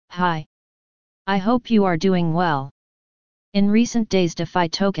Hi. I hope you are doing well. In recent days, DeFi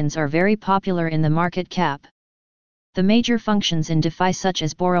tokens are very popular in the market cap. The major functions in DeFi such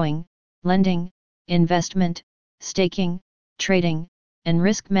as borrowing, lending, investment, staking, trading, and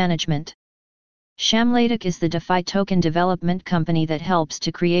risk management. Shamlatic is the DeFi token development company that helps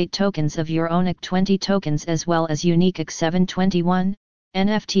to create tokens of your own EC20 tokens as well as unique EC721,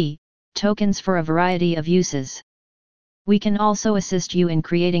 NFT, tokens for a variety of uses. We can also assist you in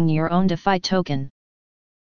creating your own DeFi token.